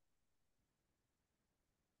sinus.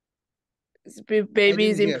 The I baby didn't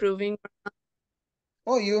is hear. improving.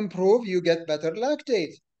 Oh, you improve, you get better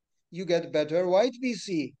lactate. You get better white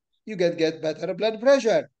BC. You get better blood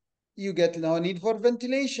pressure. You get no need for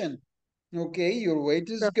ventilation. Okay, your weight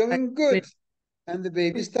is going good. And the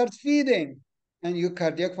baby starts feeding. And your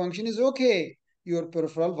cardiac function is okay. Your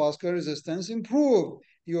peripheral vascular resistance improve.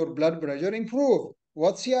 Your blood pressure improve.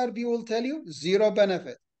 What CRB will tell you? Zero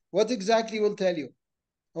benefit. What exactly will tell you?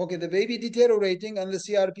 Okay, the baby deteriorating and the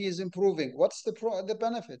CRP is improving. What's the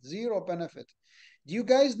benefit? Zero benefit. Do you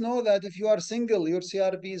guys know that if you are single, your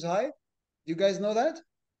CRP is high? Do you guys know that?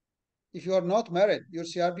 If you are not married, your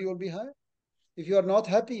CRP will be high. If you are not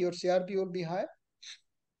happy, your CRP will be high.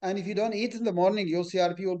 And if you don't eat in the morning, your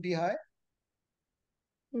CRP will be high.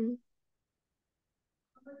 Mm.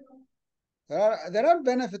 There are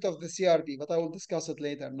benefits of the CRP, but I will discuss it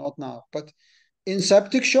later, not now. But in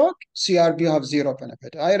septic shock, CRP have zero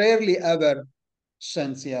benefit. I rarely ever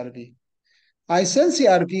send CRP. I send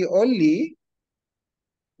CRP only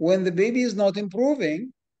when the baby is not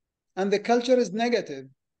improving and the culture is negative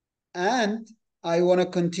and I want to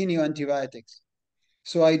continue antibiotics.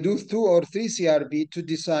 So I do 2 or 3 CRP to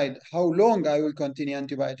decide how long I will continue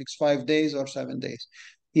antibiotics, 5 days or 7 days.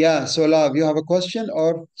 Yeah, so Love, you have a question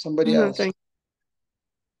or somebody else? Thank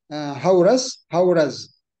Hauraz, Kawa.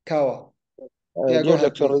 Yeah, go Dear ahead,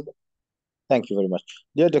 doctor, please. thank you very much.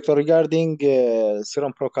 Dear doctor, regarding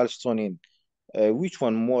serum procalcitonin, which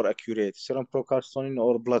one more accurate, serum procalcitonin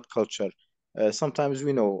or blood culture? Sometimes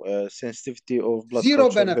we know sensitivity of blood Zero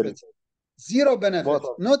culture very benefit. Zero both benefit. of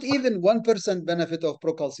Not even 1% benefit of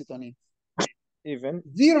procalcitonin. even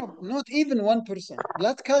Zero, not even 1%.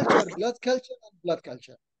 Blood culture, and blood culture.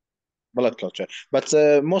 blood culture. But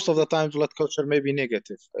most of the times blood culture may be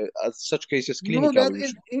negative. At such cases, No, clinical that we is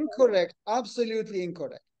should. incorrect. Absolutely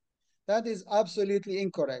incorrect. That is absolutely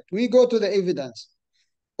incorrect. We go to the evidence.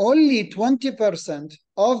 Only 20%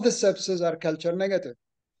 of the sepsis are culture negative,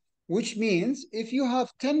 which means if you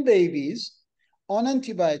have 10 babies on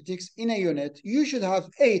antibiotics in a unit, you should have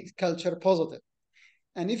 8 culture positive.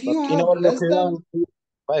 And if But you in have our less than, locality,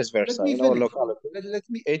 vice let versa. me In our finish. locality, Let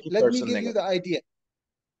me 80% give you negative. the idea.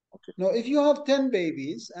 Okay. Now, if you have 10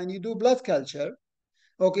 babies and you do blood culture,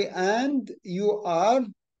 okay, and you are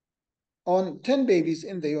on 10 babies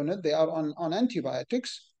in the unit, they are on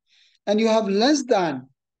antibiotics, and you have less than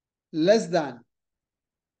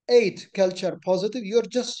 8 culture positive, you're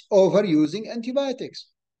just overusing antibiotics.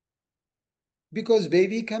 Because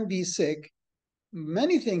baby can be sick,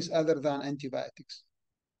 many things other than antibiotics.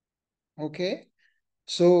 Okay?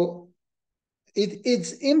 So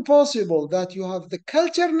it's impossible that you have the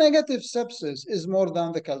culture negative sepsis is more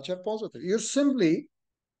than the culture positive. You simply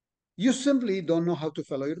don't know how to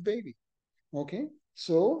follow your baby. Okay?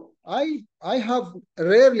 So I have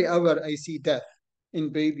rarely ever I see death in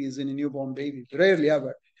babies, in newborn babies. Rarely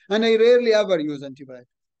ever. And I rarely ever use antibiotics.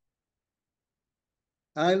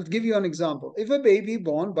 I'll give you an example. If a baby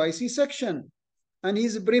born by C-section and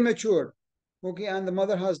he's premature, okay, and the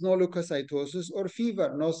mother has no leukocytosis or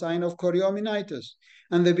fever, no sign of chorioamnitis,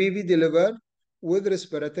 and the baby delivered with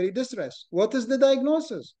respiratory distress, what is the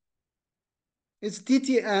diagnosis? It's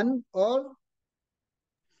TTN or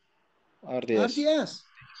RDS. RDS.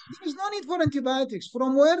 There is no need for antibiotics.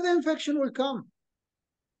 From where the infection will come?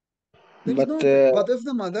 There is But no. But if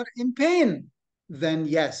the mother in pain, then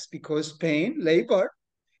yes, because pain, labor,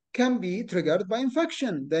 can be triggered by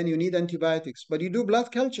infection. Then you need antibiotics. But you do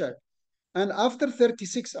blood culture. And after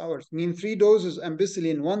 36 hours, mean 3 doses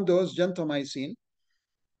ampicillin, 1 dose gentamicin.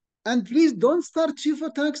 And please don't start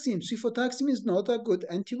cefotaxime. Cefotaxime is not a good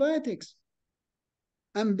antibiotics.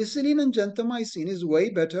 Ampicillin and gentamicin is way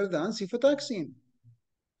better than cefotaxime.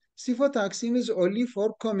 Cefotaxime is only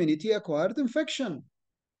for community-acquired infection.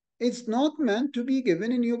 It's not meant to be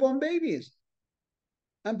given in newborn babies.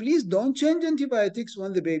 And please don't change antibiotics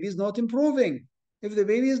when the baby is not improving. If the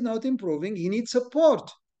baby is not improving, he needs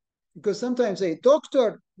support. Because sometimes say,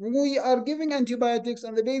 doctor, we are giving antibiotics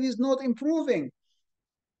and the baby is not improving.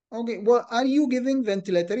 Okay, well, are you giving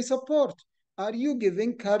ventilatory support? Are you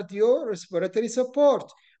giving cardiorespiratory support?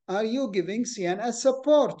 Are you giving CNS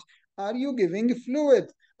support? Are you giving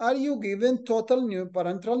fluid? Are you giving total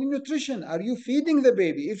parenteral nutrition? Are you feeding the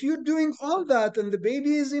baby? If you're doing all that and the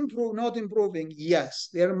baby is not improving, yes,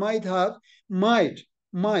 there might,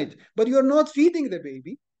 but you're not feeding the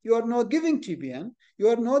baby. You are not giving TBN. You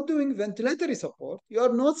are not doing ventilatory support. You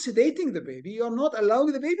are not sedating the baby. You are not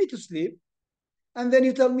allowing the baby to sleep. And then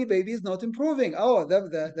you tell me baby is not improving. Oh,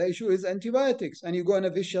 the issue is antibiotics. And you go in a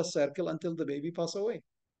vicious circle until the baby pass away.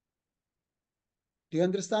 Do you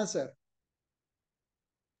understand, sir?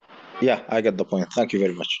 yeah, I get the point. Thank you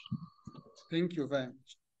very much. Thank you very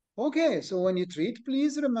much. Okay, so when you treat,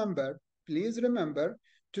 please remember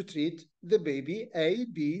to treat the baby A,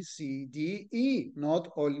 B, C, D, E, not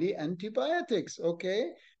only antibiotics,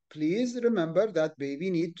 okay? Please remember that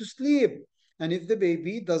baby need to sleep. And if the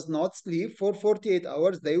baby does not sleep for 48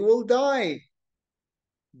 hours, they will die.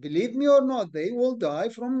 Believe me or not, they will die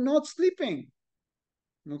from not sleeping,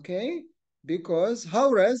 okay? Because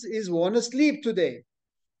Hauras is want to sleep today,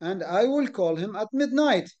 and I will call him at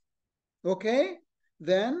midnight, okay?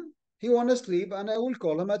 Then he want to sleep, and I will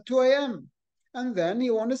call him at 2 a.m. And then he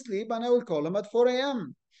want to sleep, and I will call him at 4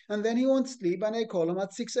 a.m. And then he won't sleep, and I call him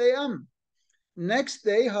at 6 a.m. Next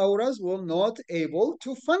day, Hauras will not able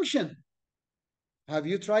to function. Have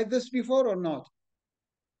you tried this before or not?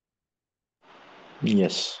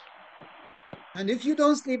 Yes. And if you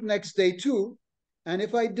don't sleep next day too, and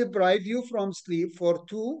if I deprive you from sleep for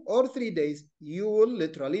 2 or 3 days, you will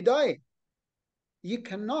literally die. You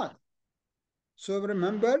cannot. So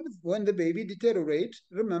remember, when the baby deteriorates,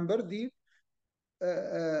 remember the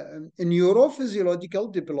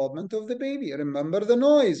neurophysiological development of the baby. Remember the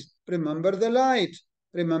noise, remember the light,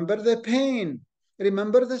 remember the pain,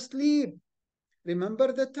 remember the sleep,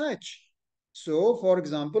 remember the touch. So, for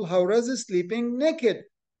example, Hauraz is sleeping naked,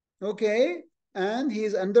 okay? And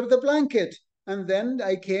he's under the blanket. And then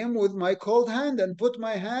I came with my cold hand and put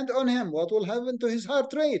my hand on him. What will happen to his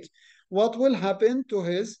heart rate? What will happen to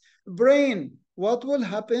his brain? What will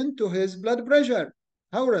happen to his blood pressure?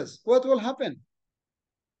 Hauraz, what will happen?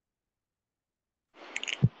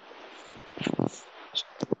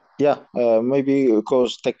 Yeah, maybe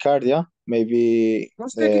cause tachycardia, maybe You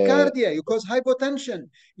cause tachycardia, you cause hypotension,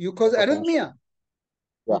 you cause potential. arrhythmia.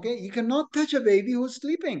 Yeah. Okay, you cannot touch a baby who's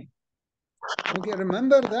sleeping. Okay,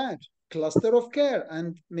 remember that. Cluster of care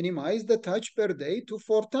and minimize the touch per day to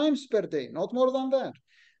 4 times per day, not more than that.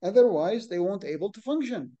 Otherwise, they won't able to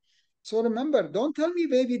function. So remember, don't tell me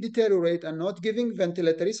baby deteriorate and not giving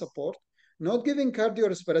ventilatory support, not giving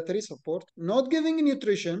cardiorespiratory support, not giving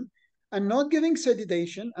nutrition, and not giving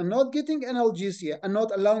sedation, and not getting analgesia, and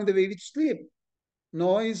not allowing the baby to sleep.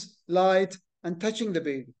 Noise, light, and touching the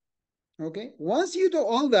baby. Okay, once you do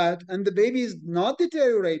all that and the baby is not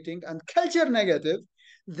deteriorating and culture negative,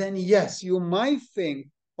 then yes, you might think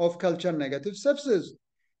of culture negative sepsis.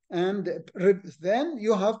 And then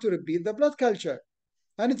you have to repeat the blood culture.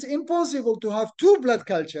 And it's impossible to have two blood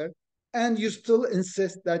culture and you still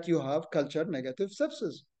insist that you have culture negative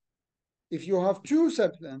sepsis. If you have two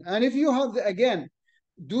sepsis, and if you have, again,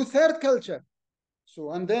 do third culture.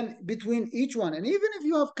 So, and then between each one, and even if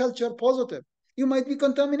you have culture positive, you might be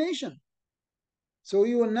contamination. So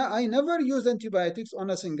I never use antibiotics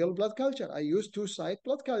on a single blood culture. I use two-site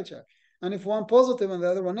blood culture. And if one positive and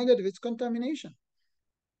the other one negative, it's contamination.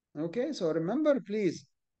 Okay, so remember, please,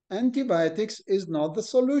 antibiotics is not the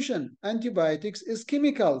solution. Antibiotics is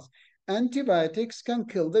chemicals. Antibiotics can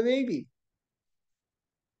kill the baby.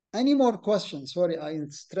 Any more questions? Sorry, I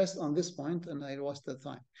stressed on this point and I lost the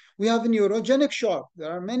time. We have neurogenic shock.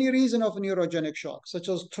 There are many reasons of neurogenic shock, such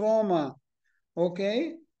as trauma,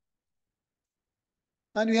 okay?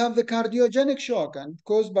 And we have the cardiogenic shock and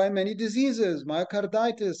caused by many diseases,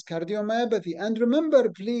 myocarditis, cardiomyopathy. And remember,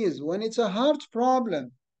 please, when it's a heart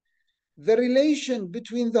problem, the relation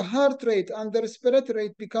between the heart rate and the respiratory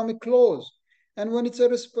rate become close. And when it's a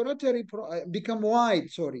respiratory become wide,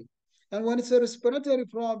 sorry. And when it's a respiratory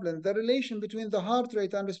problem, the relation between the heart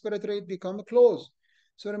rate and respiratory rate become close.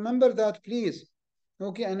 So remember that, please.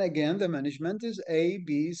 Okay, and again, the management is A,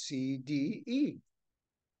 B, C, D, E.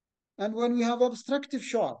 And when we have obstructive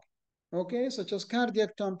shock, okay, such as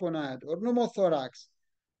cardiac tamponade or pneumothorax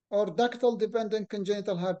or ductal dependent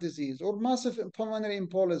congenital heart disease or massive pulmonary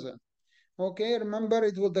embolism, okay, remember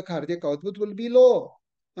the cardiac output will be low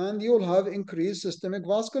and you'll have increased systemic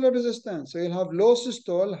vascular resistance. So you'll have low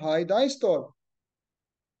systole, high diastole.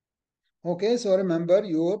 Okay, so remember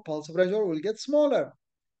your pulse pressure will get smaller.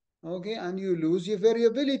 Okay, and you lose your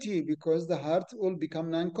variability because the heart will become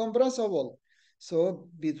non-compressible. So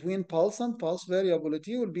between pulse and pulse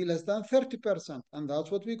variability will be less than 30%, and that's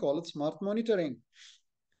what we call it smart monitoring.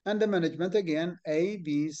 And the management again, A,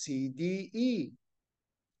 B, C, D, E.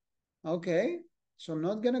 Okay, so I'm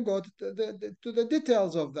not gonna go to the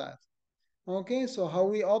details of that. Okay, so how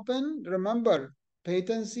we open, remember,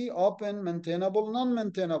 patency, open, maintainable,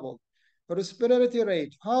 non-maintainable. Respiratory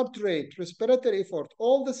rate, heart rate, respiratory effort,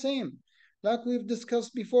 all the same, like we've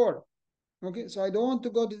discussed before. Okay, so I don't want to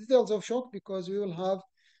go to details of shock because we will have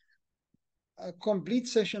a complete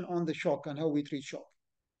session on the shock and how we treat shock.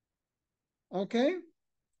 Okay,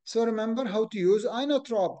 so remember how to use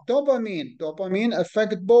inotrope, dopamine. Dopamine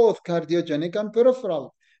affect both cardiogenic and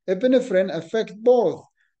peripheral. Epinephrine affect both.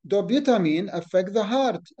 Dobutamine affect the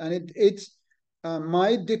heart, and it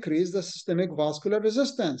might decrease the systemic vascular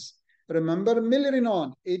resistance. Remember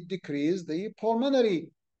milrinone, it decreases the pulmonary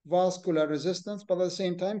vascular resistance, but at the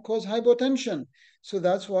same time cause hypotension. So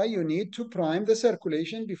that's why you need to prime the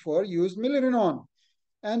circulation before you use milrinone.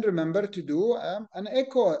 And remember to do an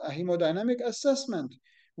echo, a hemodynamic assessment.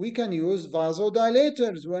 We can use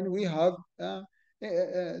vasodilators when we have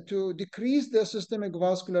to decrease the systemic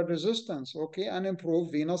vascular resistance, okay, and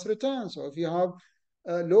improve venous return. So if you have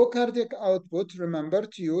low cardiac output, remember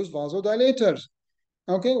to use vasodilators.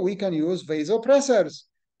 Okay, we can use vasopressors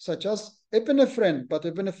such as epinephrine, but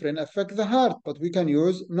epinephrine affect the heart, but we can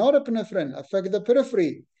use norepinephrine, affect the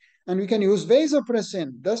periphery. And we can use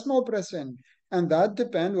vasopressin, desmopressin, and that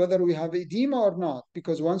depends whether we have edema or not,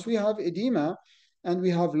 because once we have edema and we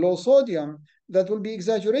have low sodium, that will be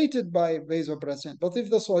exaggerated by vasopressin. But if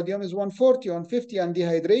the sodium is 140, 150 and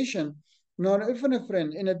dehydration,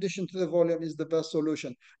 norepinephrine in addition to the volume is the best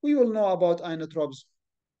solution. We will know about inotropes.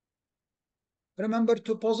 Remember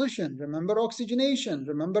to position, remember oxygenation,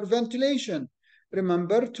 remember ventilation,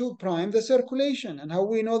 remember to prime the circulation. And how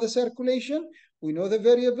we know the circulation? We know the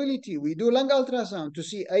variability. We do lung ultrasound to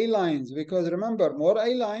see A lines, because remember, more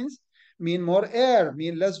A lines mean more air,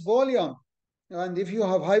 mean less volume. And if you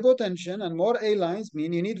have hypotension and more A lines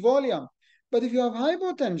mean you need volume. But if you have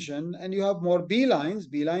hypotension and you have more B lines,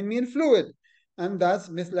 B line mean fluid. And that's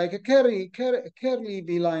like a curly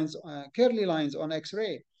B lines, curly lines on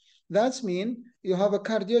X-ray. That's mean you have a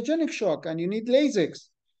cardiogenic shock and you need Lasix.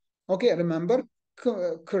 Okay, remember,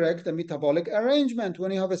 correct the metabolic arrangement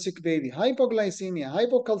when you have a sick baby. Hypoglycemia,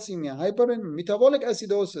 hypocalcemia, metabolic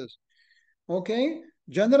acidosis. Okay,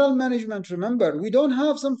 general management, remember, we don't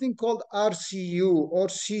have something called RCU or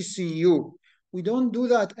CCU. We don't do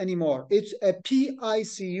that anymore. It's a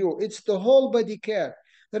PICU. It's the whole body care.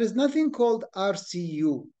 There is nothing called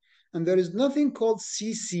RCU and there is nothing called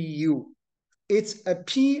CCU. It's a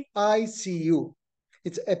PICU.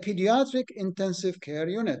 It's a pediatric intensive care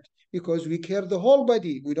unit because we care the whole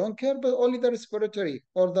body. We don't care but only the respiratory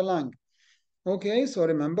or the lung. Okay, so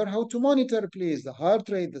remember how to monitor, please, the heart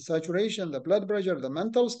rate, the saturation, the blood pressure, the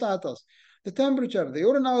mental status, the temperature, the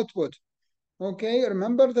urine output. Okay,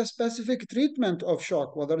 remember the specific treatment of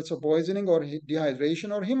shock, whether it's a poisoning or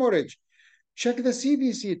dehydration or hemorrhage. Check the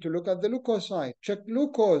CBC to look at the leukocyte, check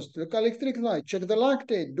glucose, look at electric light, check the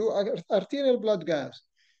lactate, do arterial blood gas,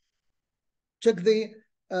 check the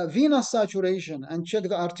venous saturation and check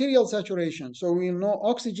the arterial saturation so we know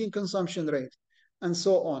oxygen consumption rate and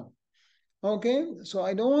so on. Okay, so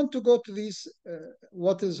I don't want to go to these,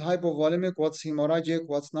 what is hypovolemic, what's hemorrhagic,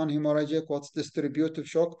 what's non-hemorrhagic, what's distributive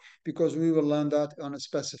shock, because we will learn that on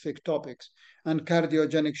specific topics, and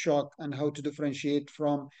cardiogenic shock and how to differentiate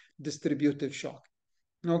from distributive shock.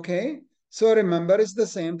 Okay, so remember it's the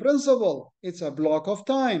same principle. It's a block of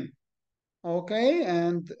time. Okay,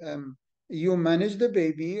 and you manage the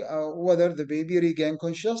baby, whether the baby regain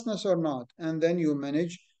consciousness or not, and then you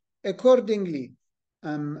manage accordingly.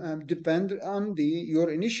 Depend on your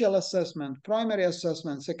initial assessment, primary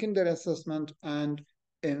assessment, secondary assessment, and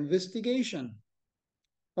investigation.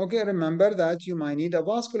 Okay, remember that you might need a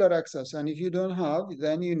vascular access, and if you don't have,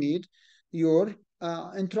 then you need your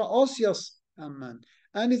intraosseous.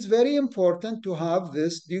 And it's very important to have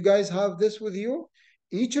this. Do you guys have this with you?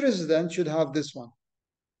 Each resident should have this one.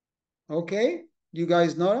 Okay, do you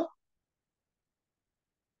guys know?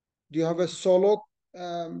 Do you have a solo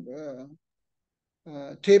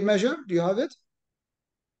tape measure? Do you have it?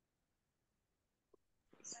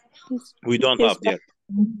 We don't Yes, have yet.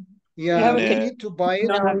 Yeah, we you need to buy it.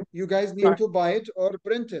 No. You guys need to buy it or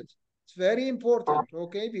print it. It's very important,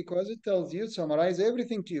 okay, because it tells you, summarize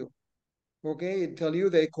everything to you. Okay, it tells you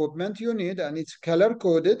the equipment you need and it's color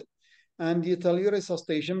coded, and you tell you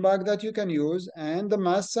resuscitation bag that you can use and the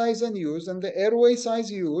mask size and use and the airway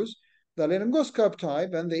size use, the laryngoscope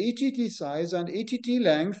type and the ETT size and ETT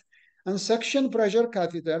length and suction pressure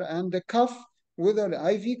catheter and the cuff with an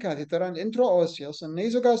IV catheter and intraosseous and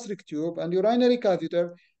nasogastric tube and urinary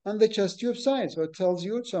catheter and the chest tube size. So it tells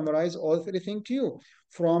you, summarize everything to you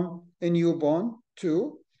from a newborn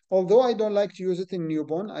to, although I don't like to use it in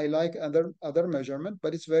newborn, I like other measurement,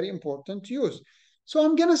 but it's very important to use. So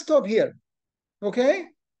I'm gonna stop here, okay?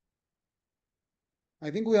 I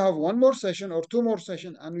think we have one more session or two more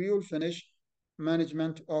sessions and we will finish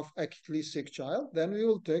management of acutely sick child. Then we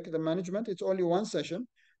will take the management, it's only one session,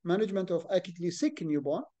 management of acutely sick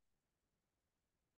newborn.